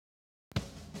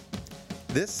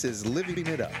This is Living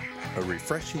It Up, a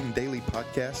refreshing daily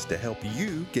podcast to help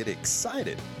you get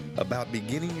excited about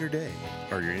beginning your day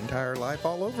or your entire life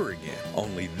all over again.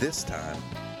 Only this time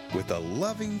with a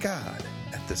loving God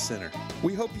at the center.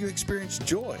 We hope you experience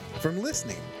joy from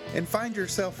listening and find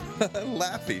yourself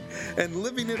laughing and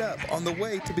living it up on the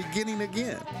way to beginning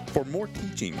again. For more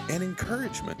teaching and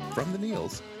encouragement from the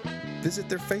Neils, visit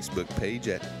their Facebook page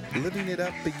at Living It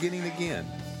Up Beginning Again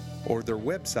or their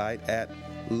website at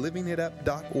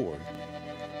livingitup.org.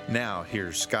 Now,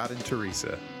 here's Scott and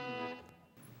Teresa.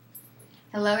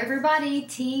 Hello, everybody.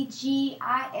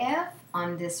 TGIF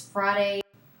on this Friday.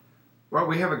 Well,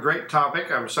 we have a great topic.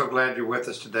 I'm so glad you're with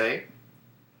us today.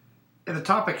 And the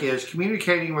topic is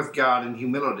communicating with God in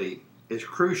humility is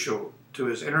crucial to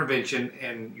His intervention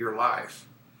in your life.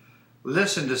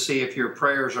 Listen to see if your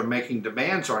prayers are making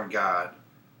demands on God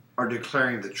or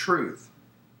declaring the truth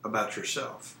about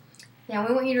yourself. Now,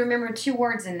 we want you to remember two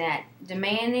words in that,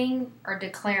 demanding or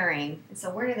declaring. And so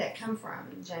where did that come from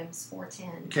in James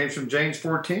 4:10? It came from James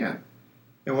 4:10.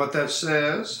 And what that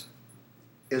says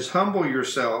is humble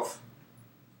yourself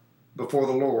before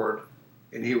the Lord,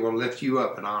 and He will lift you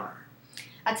up in honor.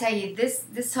 I tell you,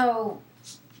 this whole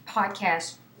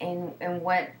podcast and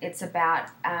what it's about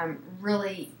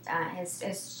really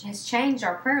has changed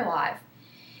our prayer life.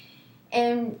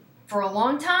 And for a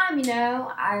long time,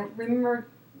 I remember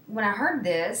when I heard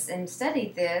this and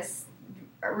studied this,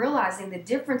 realizing the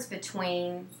difference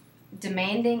between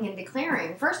demanding and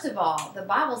declaring. First of all, the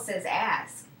Bible says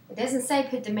ask. It doesn't say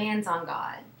put demands on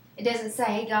God. It doesn't say,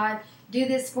 hey, God, do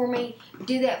this for me,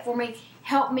 do that for me,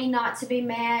 help me not to be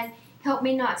mad, help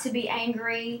me not to be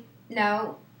angry.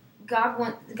 No,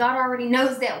 God already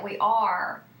knows that we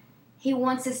are. He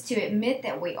wants us to admit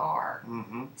that we are.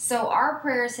 Mm-hmm. So our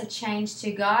prayers have changed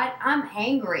to, God, I'm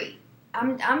angry.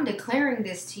 I'm declaring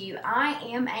this to you. I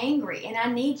am angry, and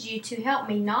I need you to help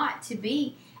me not to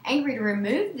be angry, to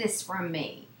remove this from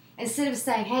me. Instead of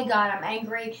saying, hey, God, I'm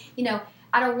angry.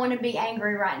 I don't want to be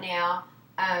angry right now.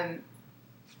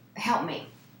 Help me.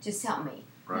 Just help me.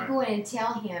 Right. You go in and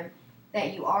tell Him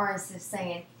that you are, instead of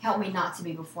saying, help me not to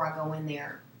be before I go in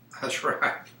there. That's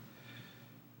right.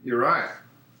 You're right.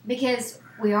 Because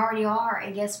we already are,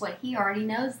 and guess what? He already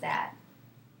knows that.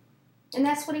 And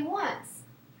that's what He wants.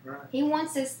 Right. He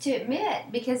wants us to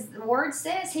admit, because the Word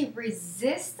says He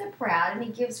resists the proud and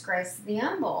He gives grace to the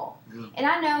humble. Mm. And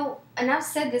I know, and I've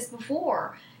said this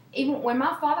before, even when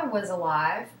my father was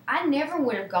alive, I never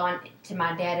would have gone to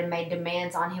my dad and made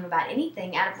demands on him about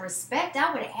anything. Out of respect,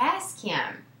 I would ask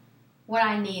him what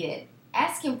I needed,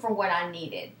 ask him for what I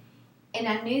needed. And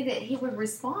I knew that he would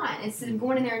respond instead of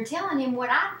going in there and telling him what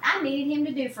I needed him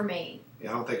to do for me. Yeah,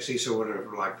 I don't think Cecil would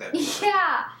have liked that.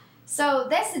 Yeah. So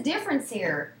that's the difference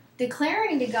here.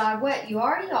 Declaring to God what you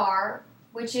already are,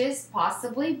 which is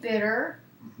possibly bitter,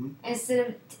 mm-hmm. instead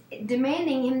of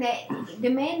demanding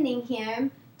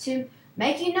Him to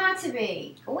make you not to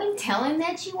be. Go and tell Him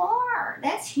that you are.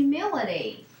 That's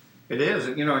humility. It is.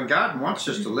 And God wants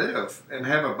us to live and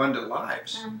have abundant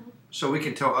lives so we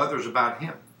can tell others about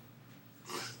Him.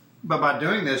 But by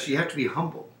doing this, you have to be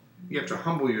humble. You have to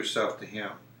humble yourself to Him.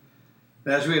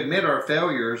 And as we admit our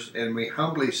failures and we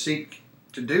humbly seek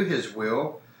to do His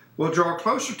will, we'll draw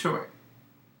closer to Him.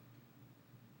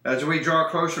 As we draw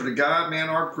closer to God,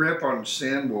 our grip on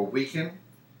sin will weaken,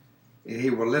 and He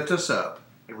will lift us up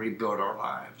and rebuild our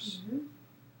lives. Mm-hmm.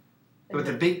 But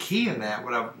the big key in that,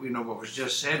 what was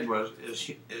just said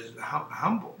is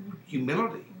humble, mm-hmm.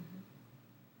 humility. Mm-hmm.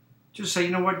 Just say,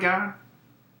 you know what, God,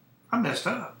 I messed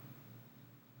up.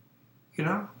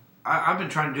 I've been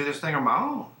trying to do this thing on my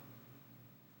own.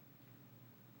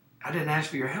 I didn't ask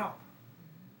for your help.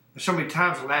 So many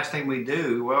times the last thing we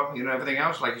do, everything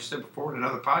else, like you said before in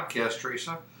another podcast,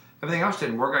 Teresa, everything else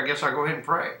didn't work. I guess I'll go ahead and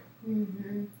pray.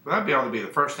 Mm-hmm. Well, that ought to be the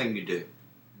first thing you do.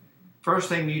 First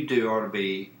thing you do ought to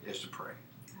be is to pray.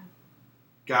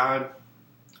 God,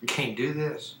 I can't do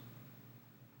this.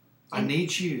 I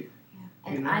need you.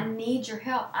 Yeah. And I need your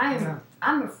help.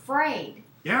 I'm afraid.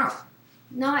 Yeah.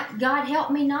 Not, God, help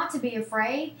me not to be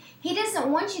afraid. He doesn't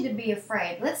want you to be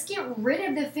afraid. Let's get rid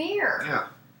of the fear. Yeah.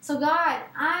 So, God,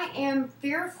 I am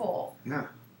fearful. Yeah.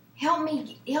 Help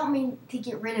me to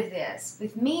get rid of this.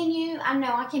 With me and you, I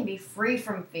know I can be free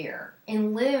from fear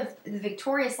and live the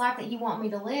victorious life that you want me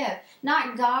to live.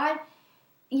 Not, God,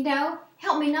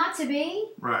 help me not to be.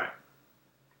 Right.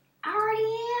 I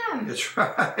already am. That's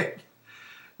right.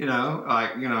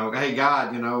 Hey,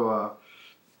 God,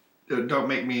 don't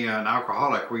make me an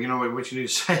alcoholic. Well, what you need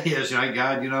to say is, God,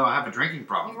 I have a drinking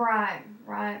problem. Right.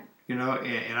 And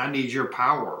I need your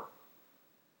power,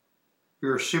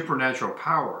 your supernatural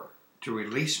power to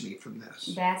release me from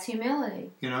this. That's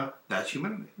humility. That's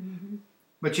humility. Mm-hmm.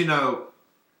 But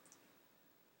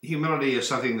humility is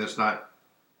something that's not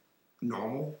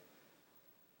normal.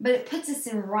 But it puts us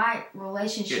in right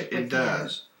relationship with Him. It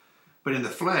does. But in the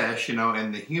flesh,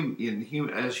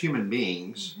 as human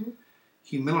beings, mm-hmm.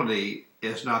 humility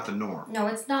is not the norm. No,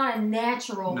 it's not a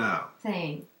natural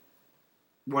thing.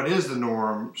 What is the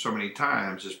norm so many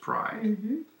times is pride.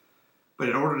 Mm-hmm. But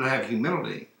in order to have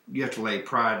humility, you have to lay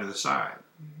pride to the side.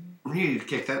 Mm-hmm. You need to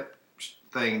kick that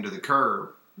thing to the curb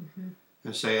mm-hmm.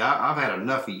 and say, I've had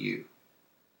enough of you.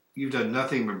 You've done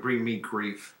nothing but bring me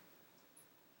grief.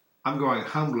 I'm going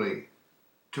humbly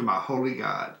to my holy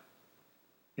God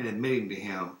and admitting to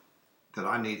Him that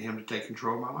I need Him to take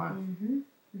control of my life. Mm-hmm.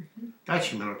 Mm-hmm. That's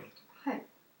humility. Right.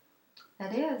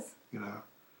 That is.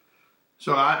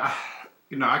 So I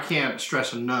can't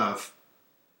stress enough,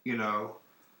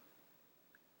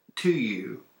 to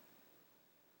you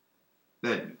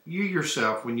that you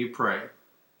yourself, when you pray,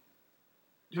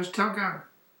 just tell God.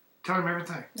 Tell Him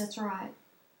everything. That's right.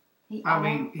 He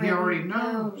already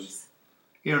knows.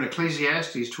 In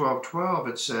Ecclesiastes 12:12,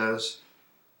 it says,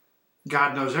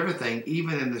 God knows everything,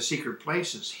 even in the secret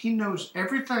places. He knows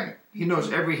everything. He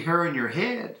knows every hair in your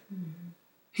head. Mm-hmm.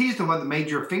 He's the one that made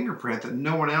your fingerprint that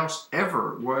no one else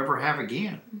will ever have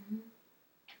again. Mm-hmm.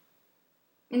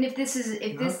 And if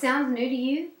this sounds new to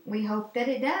you, we hope that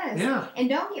it does. Yeah. And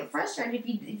don't get frustrated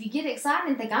if you get excited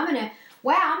and think I'm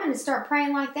gonna start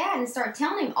praying like that and start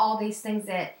telling Him all these things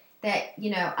that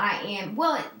I am.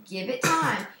 Well, give it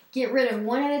time. Get rid of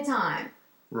one at a time.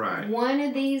 Right. One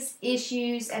of these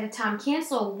issues at a time.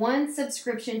 Cancel one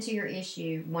subscription to your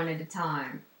issue one at a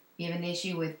time. You have an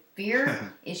issue with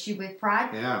fear, issue with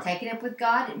pride. Yeah. Take it up with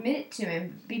God. Admit it to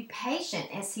Him. Be patient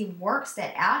as He works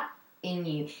that out in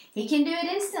you. He can do it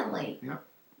instantly. Yeah.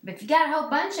 But if you got a whole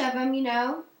bunch of them,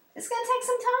 it's going to take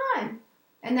some time.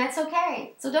 And that's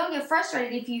okay. So don't get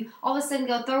frustrated if you all of a sudden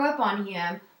go throw up on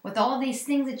Him with all these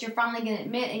things that you're finally going to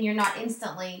admit and you're not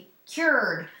instantly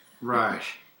cured. Right.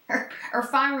 or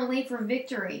find relief or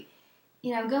victory.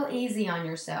 Go easy on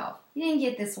yourself. You didn't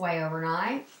get this way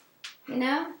overnight.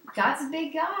 God's a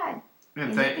big God.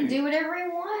 And He can do whatever He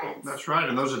wants. That's right.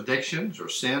 And those addictions or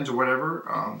sins or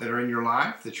whatever that are in your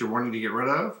life that you're wanting to get rid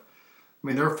of,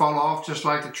 they'll fall off just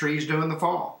like the trees do in the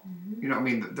fall.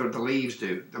 Mm-hmm. The leaves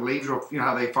do. The leaves will,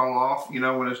 how they fall off,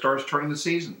 when it starts turning the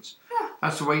seasons. Yeah.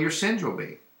 That's the way your sins will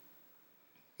be.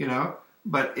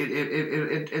 But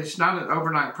it's not an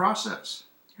overnight process.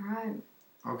 Right.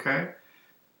 Okay?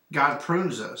 God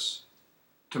prunes us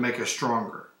to make us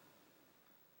stronger.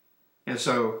 And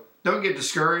so don't get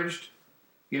discouraged.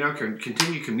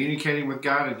 Continue communicating with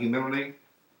God in humility.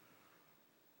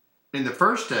 And the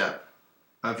first step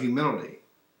of humility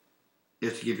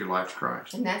is to give your life to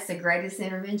Christ. And that's the greatest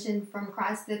intervention from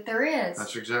Christ that there is.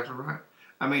 That's exactly right.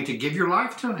 To give your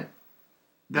life to Him.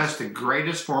 That's the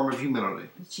greatest form of humility.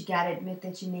 But you got to admit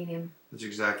that you need Him. That's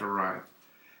exactly right.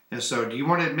 And so, do you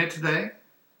want to admit today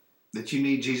that you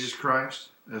need Jesus Christ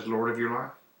as Lord of your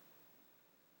life?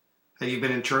 Have you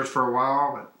been in church for a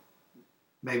while, but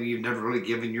maybe you've never really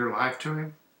given your life to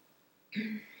Him?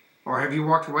 Or have you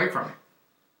walked away from Him?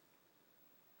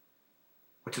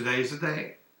 Well, today is the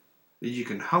day that you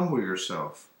can humble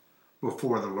yourself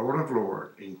before the Lord of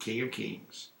Lords and King of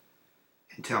Kings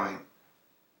and tell Him,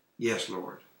 yes,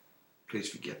 Lord, please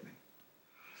forgive me.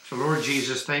 So, Lord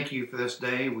Jesus, thank You for this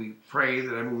day. We pray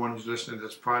that everyone who's listening to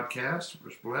this podcast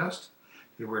was blessed,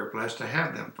 and we're blessed to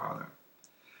have them, Father.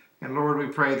 And Lord, we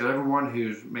pray that everyone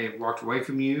who may have walked away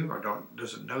from You or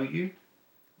doesn't know You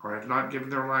or have not given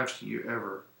their lives to You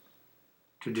ever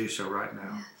to do so right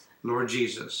now. Yes. Lord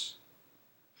Jesus,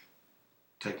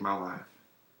 take my life.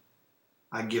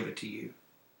 I give it to You.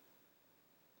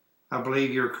 I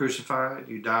believe You were crucified,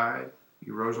 You died,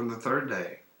 You rose on the third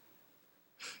day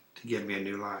to give me a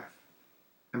new life.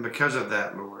 And because of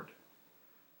that, Lord,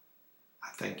 I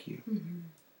thank You. Mm-hmm.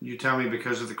 You tell me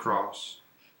because of the cross,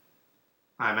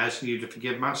 I'm asking You to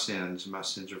forgive my sins, and my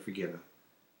sins are forgiven.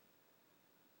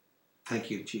 Thank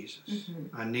You, Jesus.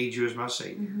 Mm-hmm. I need You as my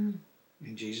Savior. Mm-hmm.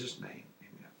 In Jesus' name,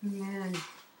 amen. Amen.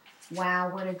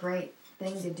 Wow, what a great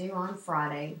thing to do on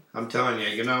Friday. I'm telling you,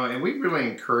 and we really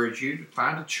encourage you to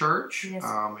find a church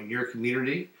in your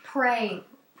community. Pray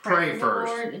first.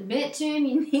 Lord. Admit to Him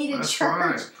you need a That's church.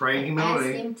 Right. Pray in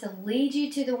humility. Ask Him to lead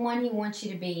you to the one He wants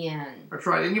you to be in. That's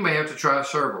right. And you may have to try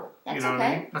several. That's okay. What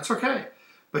I mean? That's okay.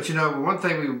 But one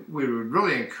thing we would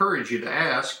really encourage you to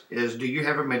ask is, do you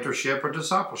have a mentorship or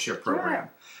discipleship program? Right.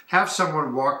 Have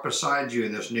someone walk beside you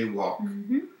in this new walk.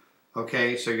 Mm-hmm.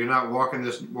 Okay, so you're not walking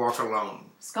this walk alone.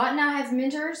 Scott and I have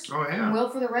mentors. Oh, yeah. And will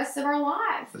for the rest of our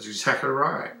lives. That's exactly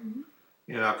right.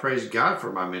 And I praise God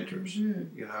for my mentors.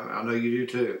 Mm-hmm. You know, I know you do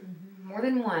too. Mm-hmm. More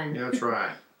than one. Yeah, that's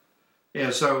right.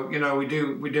 Yeah, so we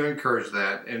do encourage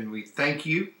that, and we thank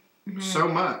you so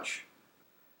much.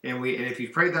 And if you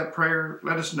prayed that prayer,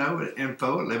 let us know at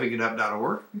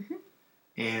info@livingitup.org. Mm-hmm.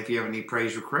 And if you have any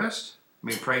praise reports,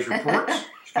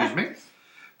 excuse me,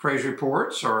 praise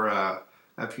reports, or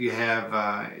if you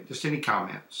have just any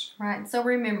comments. Right. So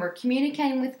remember,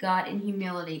 communicating with God in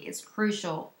humility is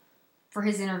crucial for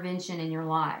His intervention in your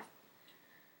life.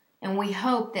 And we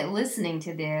hope that listening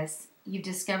to this, you've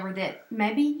discovered that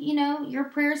maybe, your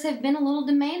prayers have been a little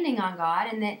demanding on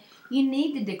God, and that you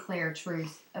need to declare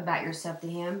truth about yourself to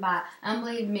Him by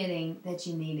humbly admitting that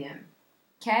you need Him.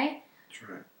 Okay? That's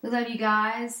right. We love you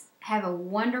guys. Have a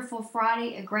wonderful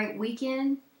Friday, a great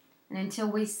weekend. And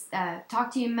until we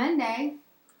talk to you Monday,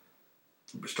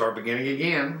 We start beginning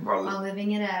again while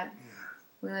living it up. Yeah.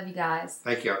 We love you guys.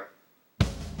 Thank you.